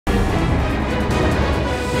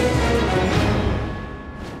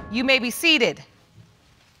You may be seated.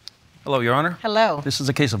 Hello, Your Honor. Hello. This is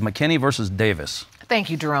a case of Mckinney versus Davis. Thank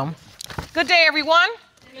you, Jerome. Good day, everyone.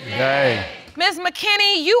 Good day. Ms.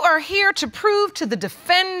 Mckinney, you are here to prove to the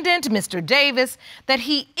defendant, Mr. Davis, that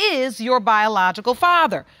he is your biological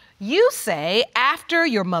father. You say after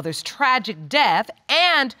your mother's tragic death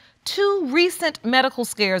and 2 recent medical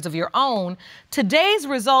scares of your own, today's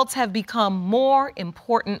results have become more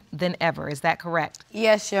important than ever. Is that correct?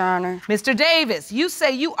 Yes, Your Honor. Mr. Davis, you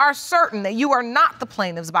say you are certain that you are not the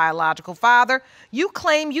plaintiff's biological father. You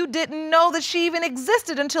claim you didn't know that she even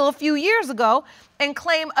existed until a few years ago and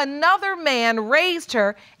claim another man raised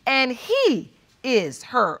her and he is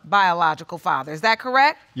her biological father. Is that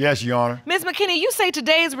correct? Yes, Your Honor. Ms. Mckinney, you say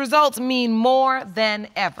today's results mean more than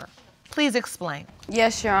ever. Please explain.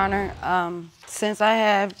 Yes, Your Honor. Since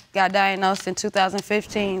I got diagnosed in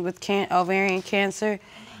 2015 with ovarian cancer,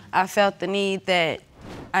 I felt the need that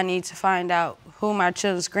I need to find out who my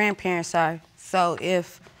children's grandparents are. So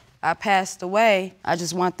if I passed away, I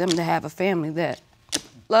just want them to have a family that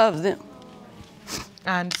loves them.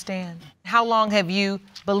 I understand. How long have you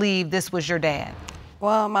believed this was your dad?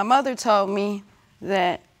 Well, my mother told me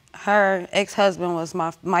that her ex-husband was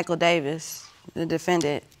Michael Davis. The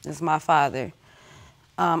defendant is my father.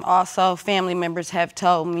 Also, family members have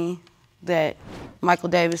told me that Michael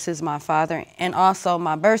Davis is my father, and also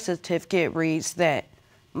my birth certificate reads that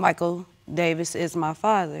Michael Davis is my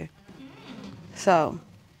father. So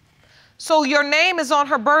your name is on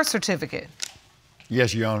her birth certificate?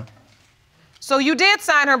 Yes, Your Honor. So you did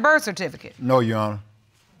sign her birth certificate? No, Your Honor.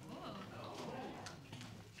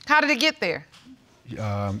 How did it get there?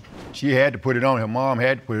 She had to put it on. Her mom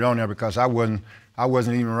had to put it on there because I wasn't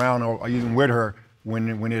even around or even with her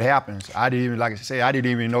when it happens. I didn't even, like I say, I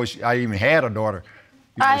didn't even know I even had a daughter.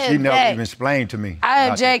 She never even explained to me. I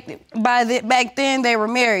objected. Back then they were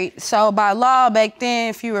married. So by law back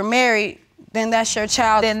then, if you were married, then that's your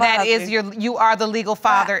child's then father. That is you are the legal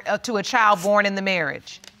father to a child born in the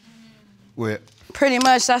marriage. Well, pretty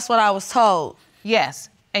much that's what I was told. Yes.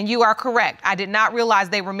 And you are correct. I did not realize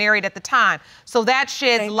they were married at the time. So that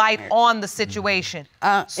sheds light on the situation.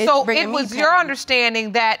 So it was your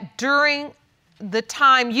understanding that during the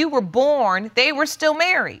time you were born, they were still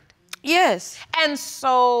married? Yes. And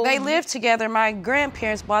so... They lived together. My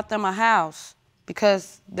grandparents bought them a house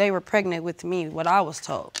because they were pregnant with me, what I was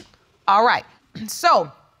told. All right.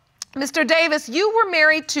 So, Mr. Davis, you were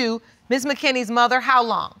married to Ms. Mckinney's mother how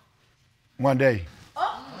long? 1 day.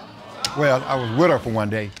 Well, I was with her for 1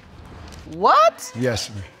 day. What? Yes.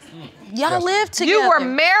 Y'all lived together. You were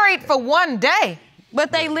married for 1 day.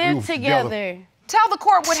 But they lived together. Tell the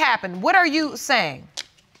court what happened. What are you saying?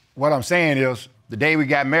 What I'm saying is, the day we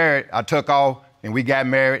got married, I took off and we got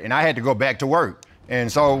married and I had to go back to work.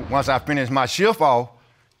 And so once I finished my shift off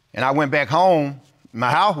and I went back home,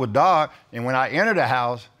 my house was dark. And when I entered the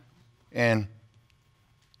house and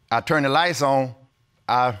I turned the lights on,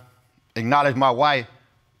 I acknowledged my wife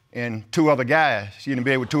and 2 other guys. She in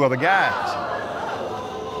bed with 2 other guys.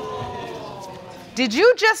 Did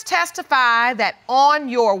you just testify that on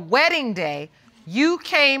your wedding day, you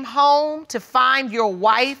came home to find your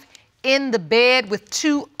wife in the bed with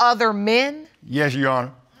 2 other men? Yes, Your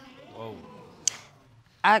Honor. Whoa.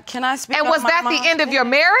 Can I speak? And was that the end of your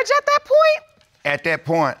marriage at that point? At that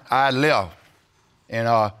point, I left. And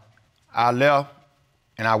I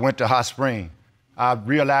went to Hot Spring. I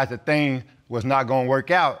realized that things was not going to work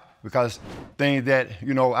out because things that,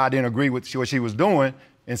 I didn't agree with what she was doing.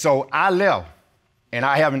 And so I left. And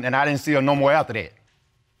I didn't see her no more after that.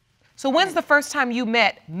 So when's the first time you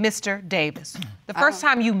met Mr. Davis? The first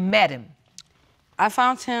time you met him? I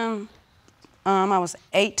found him, I was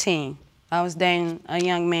 18. I was dating a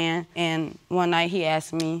young man, and one night he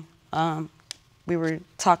asked me, we were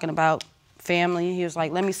talking about family. He was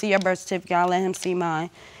like, let me see your birth certificate. I'll let him see mine.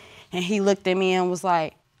 And he looked at me and was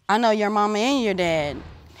like, I know your mama and your dad.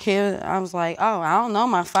 I was like, oh, I don't know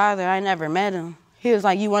my father. I never met him. He was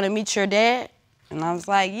like, you want to meet your dad? And I was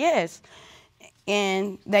like, yes.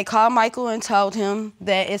 And they called Michael and told him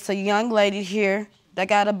that it's a young lady here that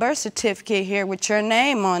got a birth certificate here with your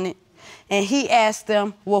name on it. And he asked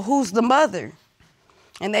them, well, who's the mother?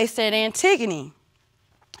 And they said Antigone.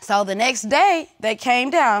 So the next day, they came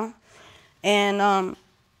down and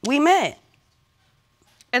we met.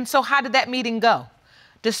 And so how did that meeting go?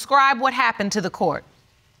 Describe what happened to the court.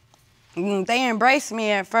 They embraced me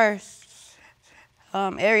at first.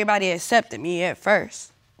 Everybody accepted me at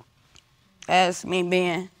first as me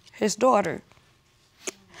being his daughter.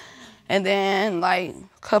 And then, like,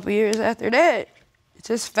 a couple years after that, it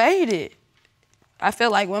just faded. I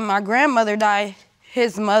feel like when my grandmother died,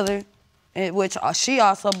 his mother, which she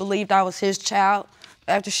also believed I was his child,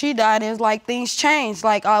 after she died, it was like things changed.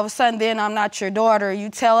 Like all of a sudden, then I'm not your daughter. You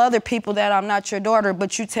tell other people that I'm not your daughter,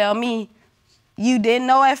 but you tell me you didn't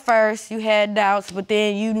know at first, you had doubts, but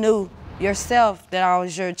then you knew yourself that I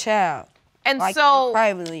was your child. And like, so,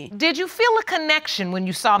 privately. Did you feel a connection when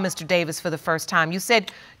you saw Mr. Davis for the first time? You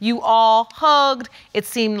said you all hugged. It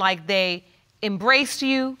seemed like they embraced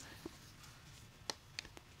you.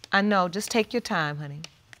 I know, just take your time, honey.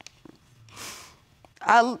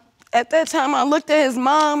 At that time, I looked at his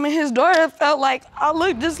mom and his daughter. Felt like I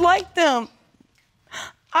looked just like them.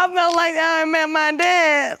 I felt like I met my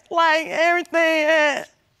dad. Like everything had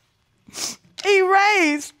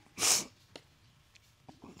erased.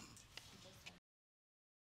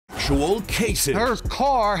 Actual cases. Her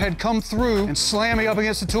car had come through and slammed me up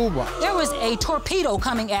against the toolbox. There was a torpedo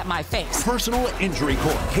coming at my face. Personal injury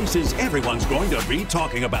court cases everyone's going to be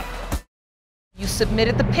talking about. You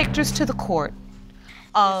submitted the pictures to the court.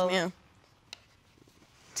 Yes, ma'am.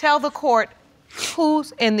 Tell the court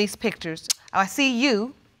who's in these pictures. I see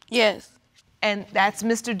you. Yes. And that's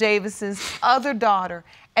Mr. Davis's other daughter.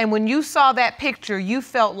 And when you saw that picture, you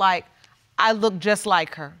felt like, I look just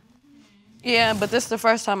like her. Yeah, but this is the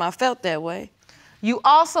first time I felt that way. You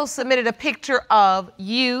also submitted a picture of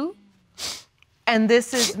you, and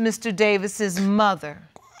this is Mr. Davis's mother.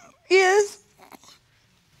 Yes.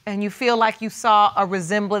 And you feel like you saw a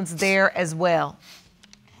resemblance there as well.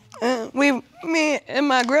 Me and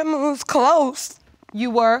my grandma was close. You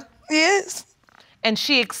were? Yes. And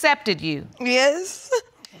she accepted you? Yes.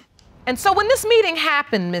 And so when this meeting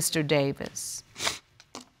happened, Mr. Davis,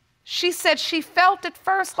 she said she felt at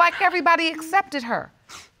first like everybody accepted her,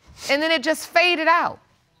 and then it just faded out.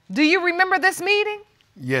 Do you remember this meeting?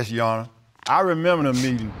 Yes, Your Honor. I remember the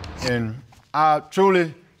meeting, and I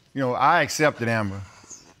truly, I accepted Amber.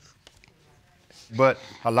 But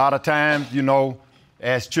a lot of times,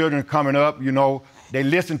 as children coming up, they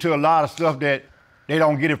listen to a lot of stuff that they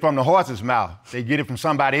don't get it from the horse's mouth. They get it from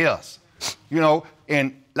somebody else,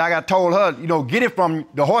 And like I told her, get it from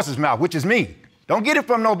the horse's mouth, which is me. Don't get it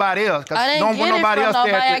from nobody else. I didn't get it from nobody.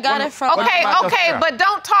 I got it from... Okay, but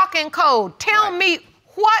don't talk in code. Tell me,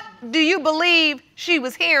 what do you believe she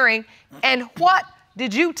was hearing, and what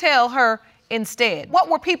did you tell her instead? What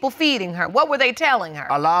were people feeding her? What were they telling her?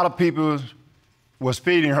 A lot of people was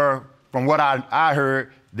feeding her, from what I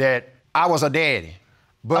heard, that I was a daddy.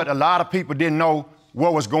 But a lot of people didn't know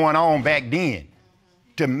what was going on back then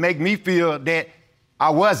to make me feel that I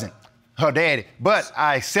wasn't her daddy. But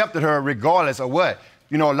I accepted her regardless of what.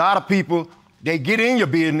 A lot of people, they get in your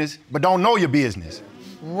business, but don't know your business.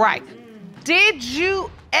 Right. Did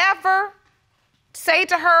you ever say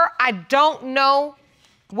to her, I don't know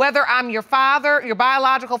whether I'm your father, your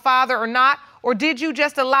biological father or not? Or did you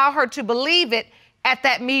just allow her to believe it at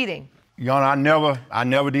that meeting? Your Honor, I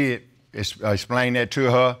never did explain that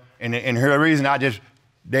to her. And her reason,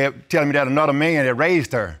 they're telling me that another man that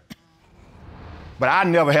raised her. But I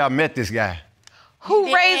never have met this guy.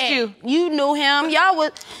 Who raised you? You knew him.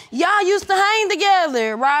 Y'all used to hang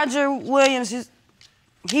together. Roger Williams,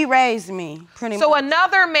 he raised me, pretty much. So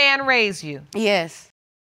another man raised you? Yes.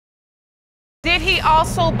 Did he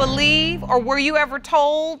also believe, or were you ever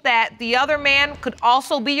told that the other man could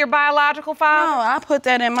also be your biological father? No, I put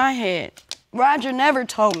that in my head. Roger never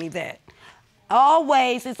told me that.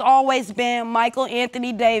 It's always been Michael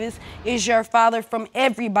Anthony Davis is your father from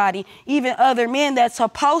everybody. Even other men that's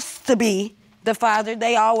supposed to be the father,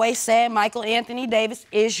 they always said Michael Anthony Davis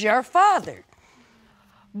is your father.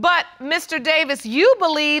 But, Mr. Davis, you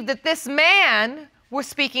believe that this man we're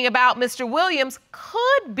speaking about, Mr. Williams,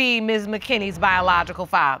 could be Ms. McKinney's biological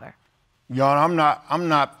father. Your Honor, I'm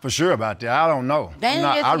not for sure about that. I don't know.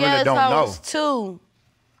 I really don't know. Too.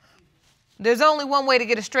 There's only one way to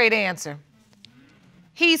get a straight answer.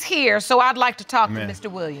 He's here, so I'd like to talk to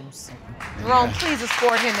Mr. Williams. Jerome, please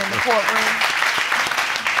escort him in the courtroom.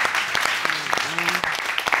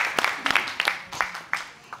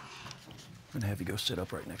 I'm gonna have you go sit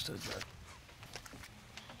up right next to the judge.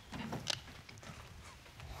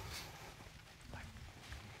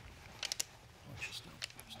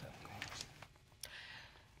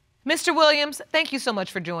 Mr. Williams, thank you so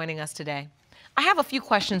much for joining us today. I have a few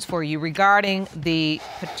questions for you regarding the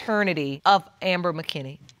paternity of Amber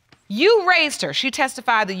McKinney. You raised her. She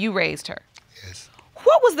testified that you raised her. Yes.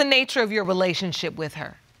 What was the nature of your relationship with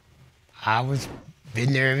her?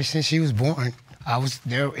 Been there ever since she was born. I was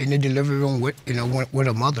there in the delivery room with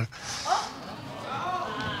her mother.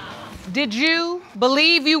 Did you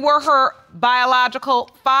believe you were her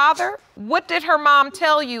biological father? What did her mom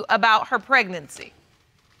tell you about her pregnancy?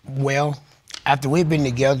 Well, after we've been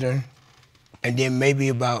together, and then maybe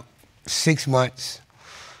about 6 months,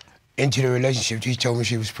 into the relationship, she told me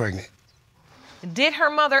she was pregnant. Did her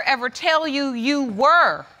mother ever tell you you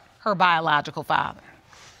were her biological father?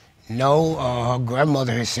 No, her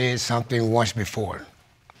grandmother had said something once before.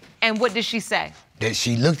 And what did she say? That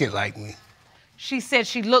she looked it like me. She said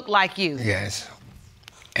she looked like you. Yes.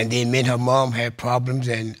 And then me and her mom had problems,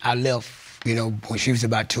 and I left, you know, when she was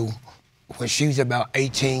about 2. When she was about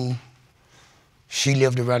 18, she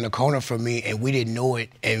lived around the corner from me, and we didn't know it,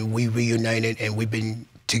 and we reunited, and we've been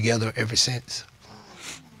together ever since.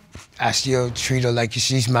 I still treat her like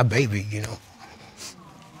she's my baby, you know.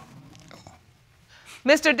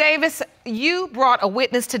 Mr. Davis, you brought a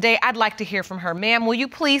witness today. I'd like to hear from her. Ma'am, will you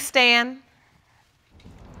please stand?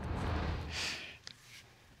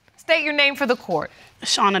 State your name for the court.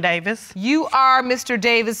 Shauna Davis. You are Mr.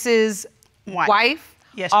 Davis's wife?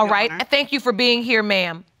 Yes, All Your right. Honor. Thank you for being here,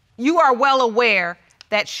 ma'am. You are well aware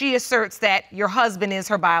that she asserts that your husband is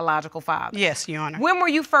her biological father. Yes, Your Honor. When were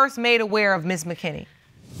you first made aware of Ms. Mckinney?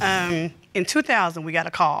 In 2000, we got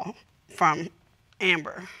a call from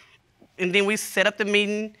Amber. And then we set up the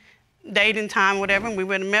meeting, date and time, whatever, and we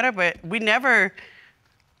went and met her, but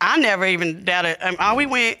I never even doubted. All we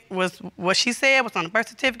went was what she said was on the birth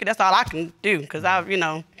certificate. That's all I can do, because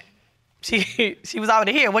she was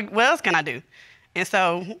already here. What else can I do? And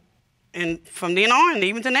so, and from then on,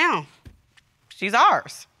 even to now, she's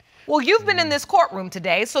ours. Well, you've been in this courtroom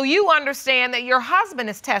today, so you understand that your husband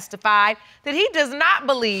has testified that he does not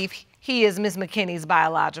believe he is Ms. McKinney's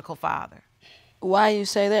biological father. Why you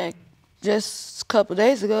say that? Just a couple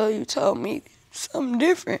days ago, you told me something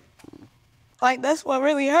different. Like, that's what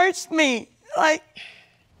really hurts me. Like,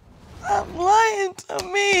 I'm lying to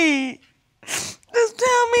me. Just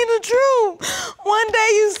tell me the truth. One day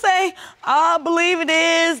you say, oh, I believe it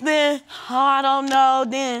is, then, oh, I don't know,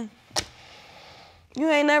 then. You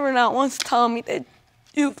ain't never not once told me that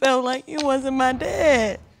you felt like you wasn't my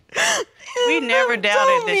dad. We never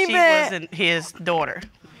doubted that she wasn't his daughter.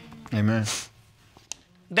 Amen.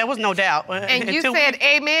 There was no doubt. And you said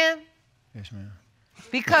amen? Yes, ma'am.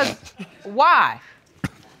 Because why?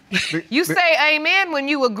 You say amen when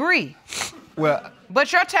you agree. Well,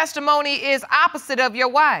 but your testimony is opposite of your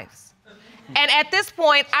wife's. And at this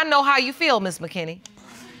point, I know how you feel, Ms. McKinney.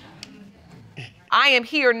 I am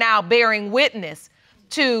here now bearing witness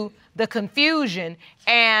to the confusion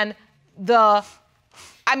and the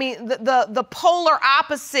polar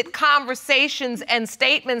opposite conversations and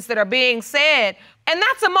statements that are being said, and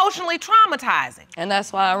that's emotionally traumatizing. And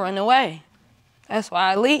that's why I run away. That's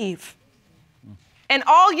why I leave. And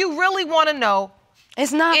all you really want to know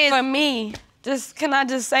it's not for me. Can I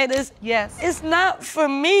just say this? Yes. It's not for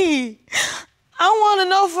me. I want to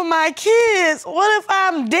know for my kids. What if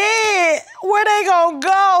I'm dead? Where they gonna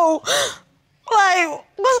go? Like,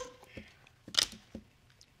 what?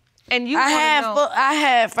 And you I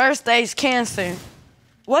had first stage cancer.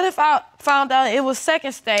 What if I found out it was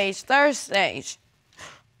second stage, third stage?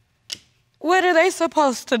 What are they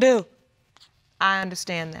supposed to do? I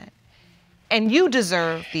understand that. And you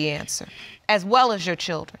deserve the answer, as well as your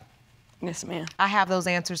children. Yes, ma'am. I have those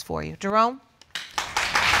answers for you. Jerome?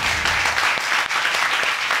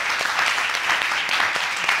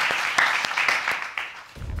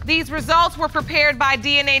 These results were prepared by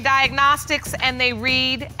DNA Diagnostics, and they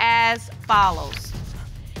read as follows.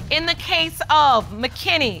 In the case of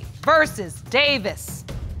Mckinney versus Davis,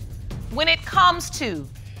 when it comes to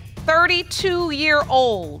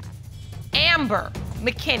 32-year-old Amber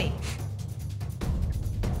Mckinney,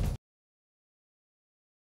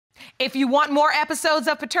 if you want more episodes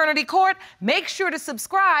of Paternity Court, make sure to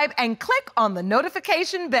subscribe and click on the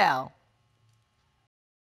notification bell.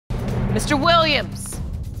 Mr. Williams,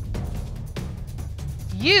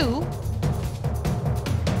 you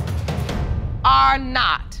are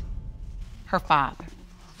not her father.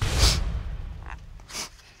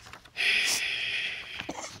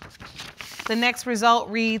 The next result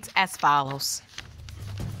reads as follows.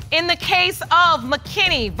 In the case of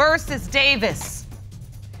Mckinney versus Davis,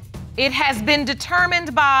 it has been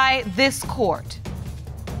determined by this court.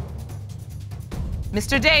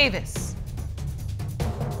 Mr. Davis,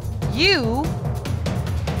 you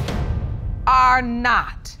are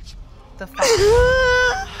not the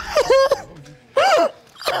father.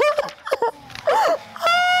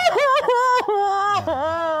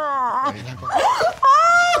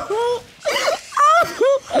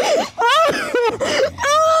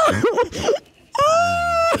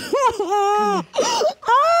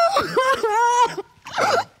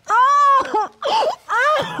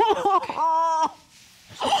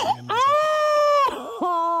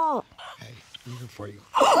 For you.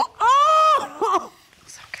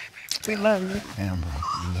 It's okay, baby. We love you. Amber,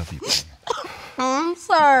 we love you, baby. I'm sorry.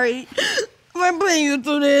 sorry for putting you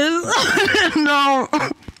through this. No.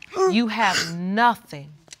 You have nothing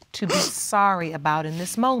to be sorry about in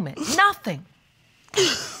this moment. Nothing.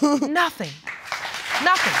 Nothing.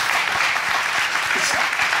 Nothing.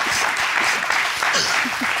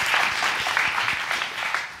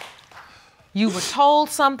 You were told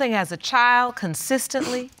something as a child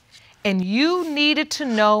consistently, and you needed to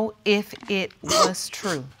know if it was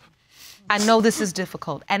true. I know this is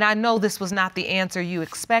difficult, and I know this was not the answer you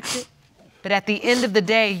expected, but at the end of the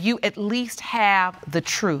day, you at least have the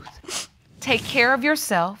truth. Take care of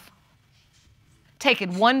yourself, take it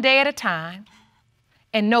one day at a time,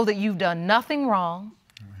 and know that you've done nothing wrong.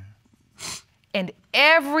 And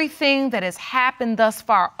everything that has happened thus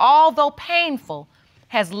far, although painful,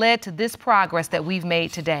 has led to this progress that we've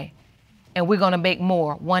made today. And we're gonna make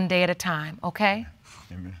more one day at a time, okay?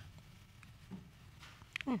 Amen.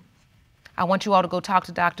 I want you all to go talk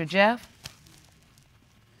to Dr. Jeff.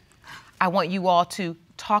 I want you all to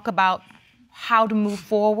talk about how to move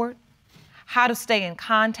forward, how to stay in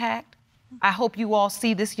contact. I hope you all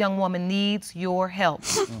see this young woman needs your help.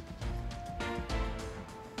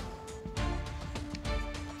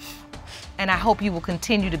 And I hope you will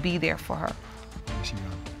continue to be there for her.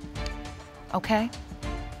 Okay?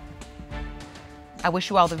 I wish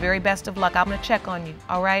you all the very best of luck. I'm gonna check on you.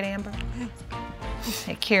 All right, Amber?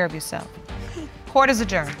 Take care of yourself. Court is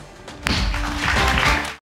adjourned.